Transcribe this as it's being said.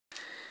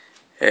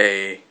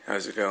Hey,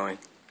 how's it going?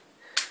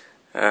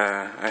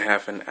 I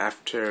have an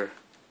after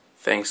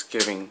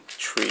Thanksgiving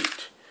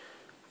treat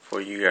for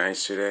you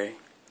guys today.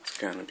 It's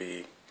gonna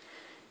be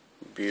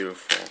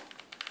beautiful,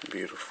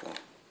 beautiful.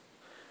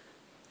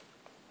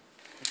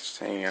 Just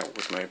hanging out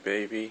with my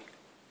baby.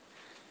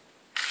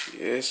 She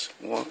is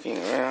walking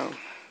around.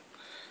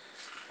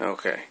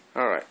 Okay,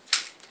 alright.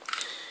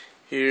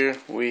 Here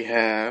we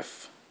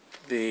have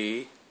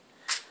the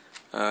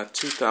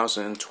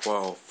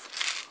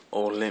 2012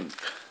 Olympe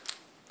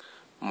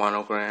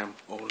Monogram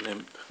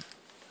OLYMPE.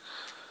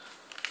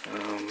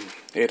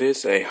 It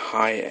is a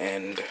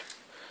high-end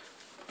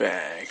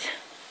bag,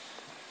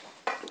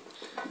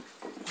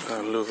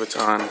 a Louis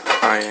Vuitton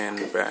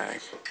high-end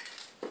bag.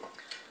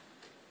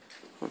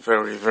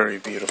 Very, very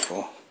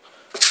beautiful.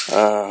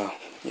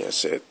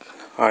 Yes, it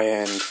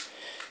high-end,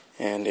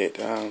 and it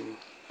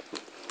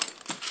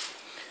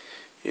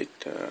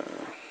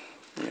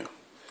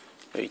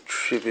a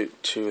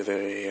tribute to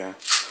the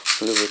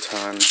Louis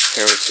Vuitton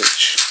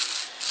heritage.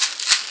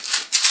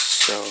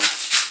 So,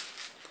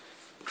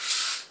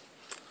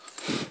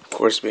 of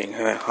course, being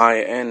a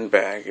high-end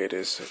bag, it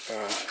is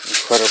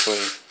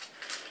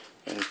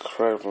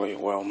incredibly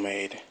well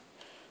made,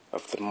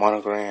 of the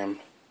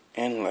monogram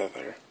and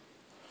leather.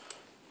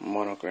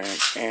 Monogram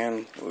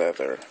and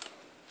leather.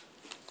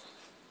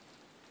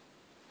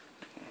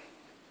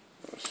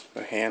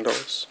 The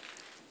handles.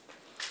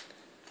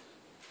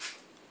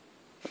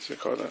 What's it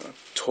called?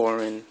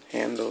 Taurin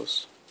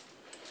handles.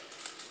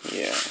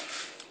 Yeah.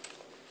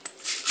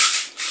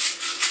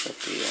 Got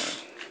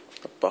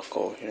the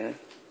buckle here,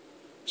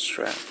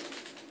 strap.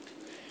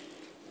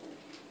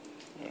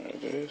 There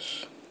it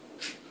is.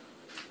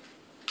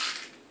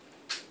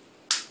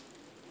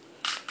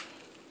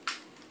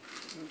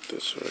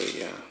 This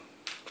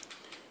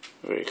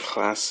very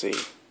classy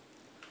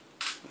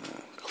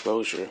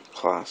closure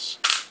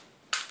clasp.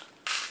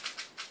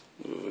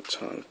 Louis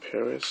Vuitton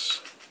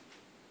Paris.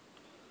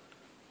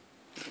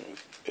 There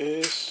it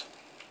is.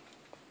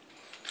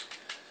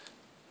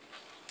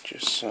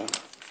 Just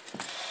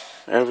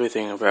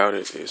everything about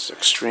it is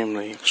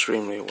extremely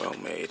well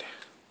made.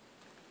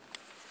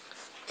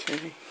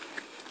 Okay.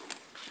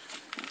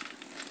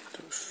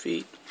 The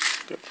feet,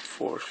 got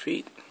 4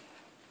 feet.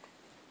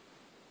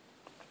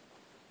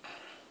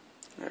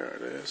 There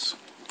it is.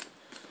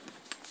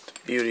 The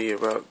beauty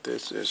about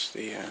this is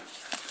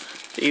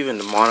even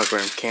the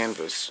monogram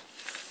canvas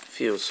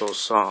feels so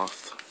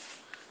soft.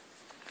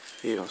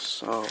 Feels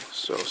so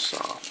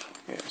soft.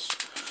 Yes.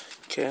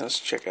 Okay, let's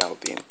check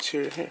out the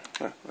interior here.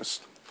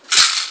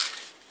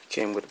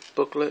 Came with a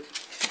booklet.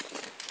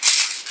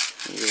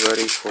 You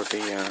ready for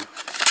the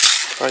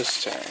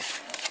price tag?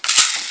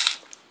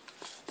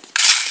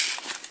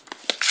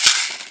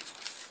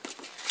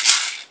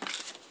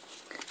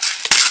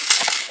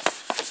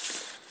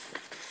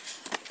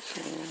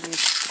 Okay.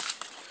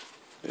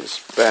 This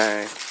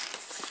bag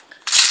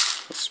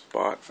was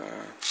bought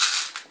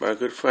by a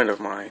good friend of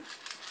mine.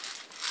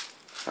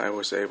 I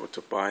was able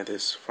to buy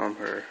this from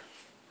her.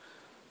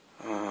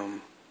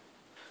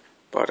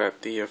 Bought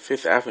at the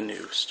 5th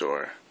Avenue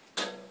store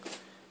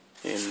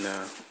in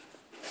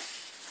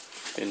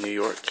New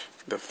York,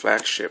 the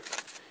flagship,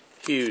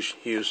 huge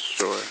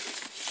store.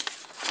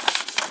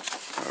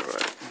 All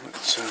right,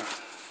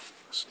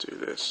 let's do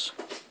this.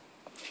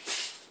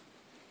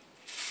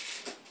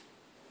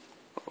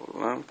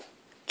 Olympe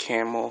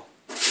Camel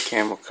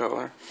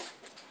color.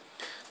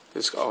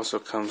 This also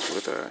comes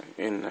with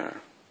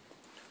in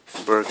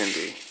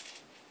burgundy.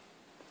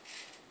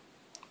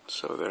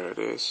 So there it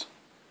is.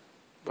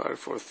 Bought it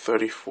for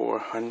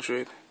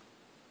 $3,400.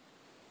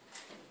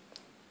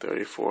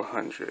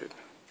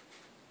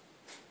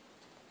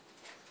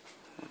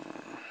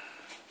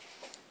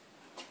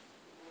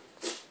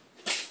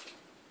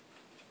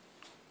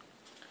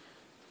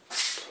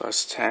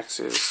 Plus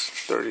taxes,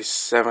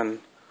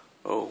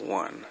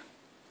 $3,701.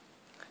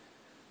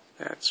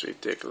 That's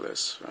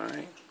ridiculous,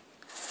 right?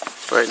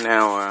 Right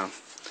now,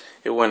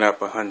 it went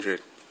up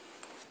 100,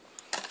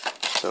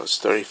 so it's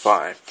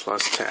 35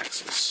 plus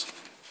taxes.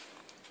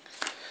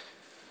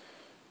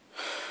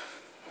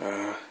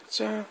 It's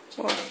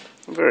well,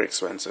 very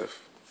expensive,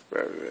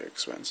 very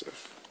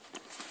expensive,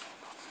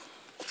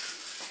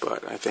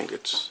 but I think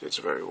it's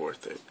very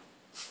worth it.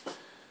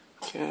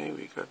 Okay,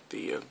 we got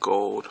the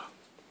gold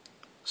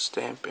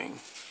stamping,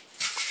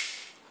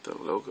 the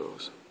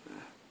logos,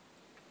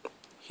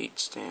 heat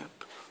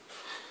stamp.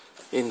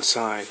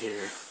 Inside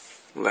here,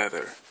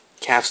 leather,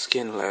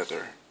 calfskin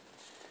leather,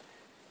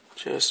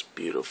 just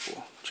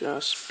beautiful,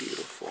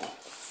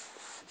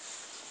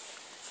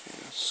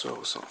 Yeah,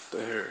 so soft.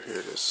 Here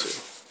it is too.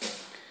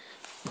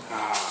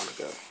 Ah, look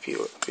at it.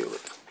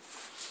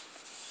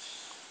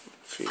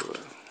 Feel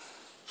it.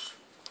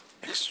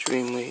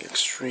 Extremely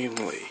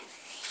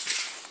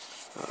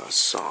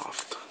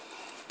soft.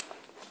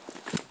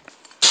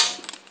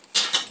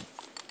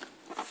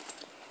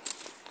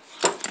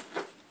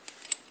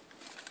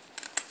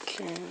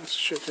 Okay, let's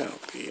check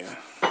out the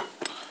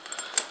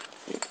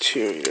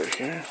interior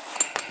here.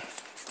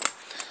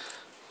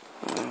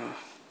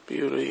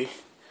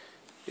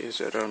 is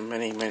that there are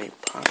many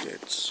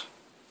pockets.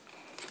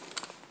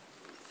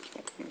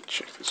 Let me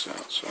check this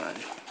out, sorry.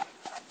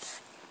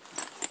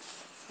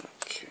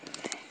 Okay.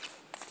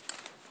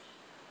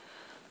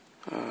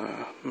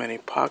 Many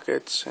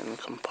pockets and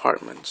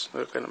compartments.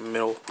 Look at a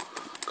middle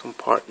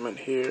compartment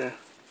here.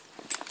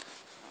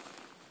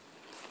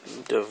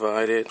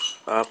 Divided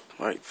up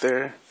right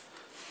there.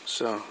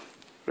 So,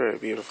 very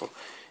beautiful.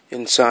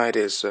 Inside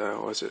is,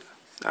 what's it?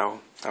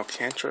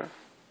 Alcantara?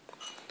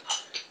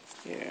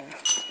 Yeah.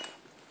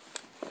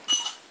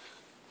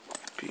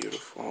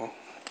 Beautiful.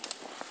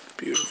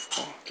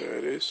 Beautiful. There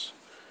it is.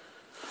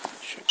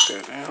 Check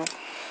that out.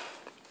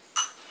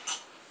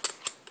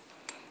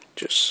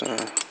 Just,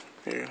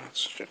 here,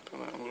 let's check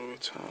that out. Louis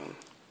Vuitton.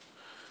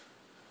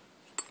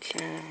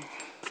 Okay.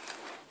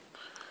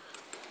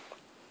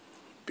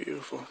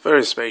 Beautiful.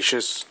 Very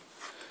spacious.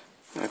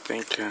 I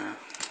think,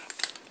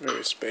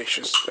 very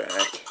spacious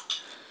bag.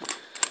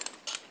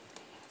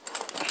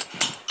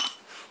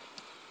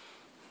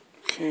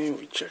 Okay,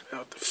 we checked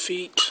out the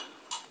feet.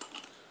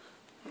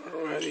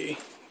 Alrighty,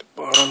 the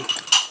bottom.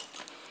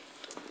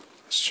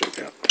 Let's check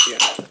out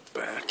the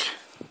back.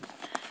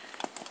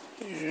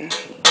 Here.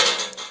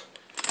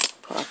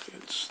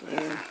 Pockets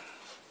there.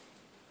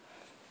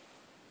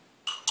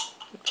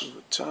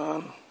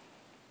 Vuitton.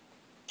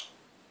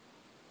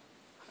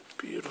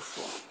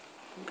 Beautiful.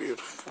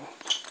 Beautiful.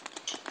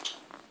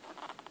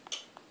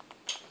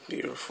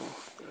 Beautiful.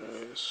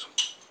 There it is.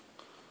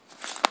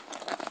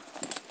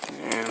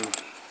 And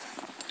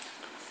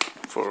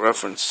for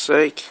reference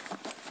sake,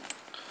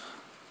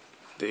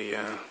 the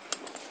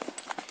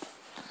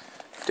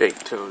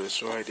date code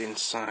is right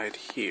inside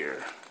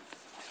here.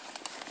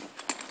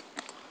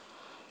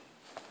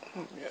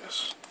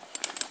 Yes.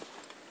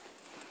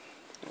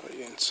 Right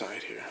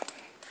inside here.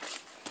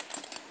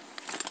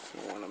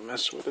 Don't want to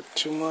mess with it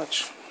too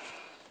much.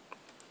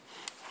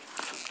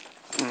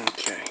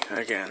 Okay,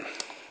 again.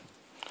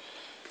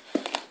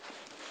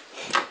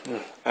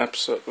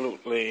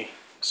 Absolutely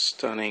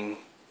stunning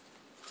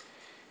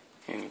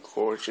and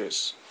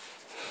gorgeous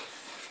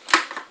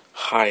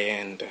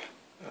high-end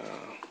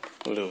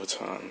Louis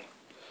Vuitton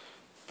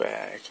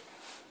bag,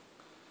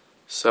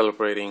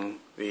 celebrating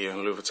the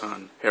Louis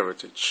Vuitton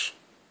heritage.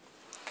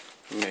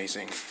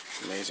 Amazing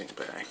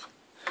bag.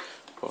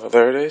 Well,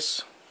 there it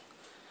is.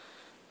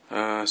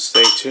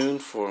 Stay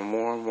tuned for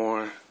more and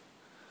more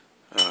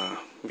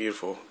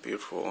beautiful Louis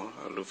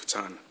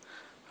Vuitton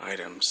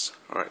items.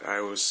 Alright,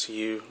 I will see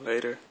you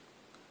later.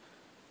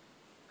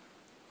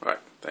 Alright,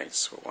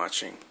 thanks for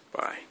watching.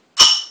 Bye.